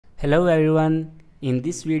Hello everyone, in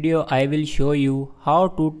this video I will show you how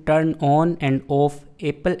to turn on and off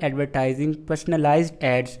Apple advertising personalized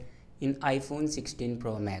ads in iPhone 16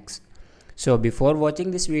 Pro Max. So before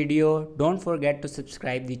watching this video, don't forget to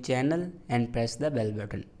subscribe the channel and press the bell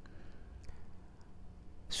button.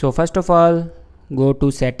 So first of all, go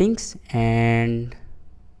to settings and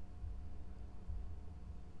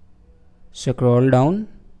scroll down,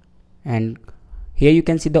 and here you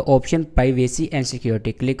can see the option privacy and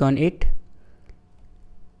security. Click on it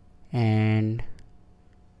and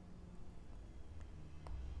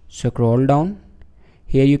scroll down.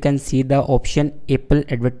 Here you can see the option Apple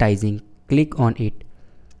advertising. Click on it.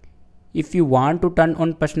 If you want to turn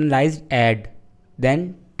on personalized ad,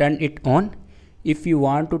 then turn it on. If you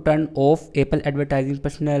want to turn off Apple advertising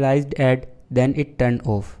personalized ad, then it turn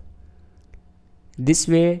off. This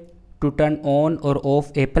way to turn on or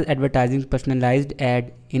off Apple advertising personalized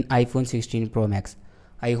ad in iPhone 16 Pro Max.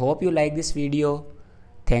 I hope you like this video.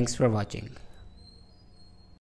 Thanks for watching.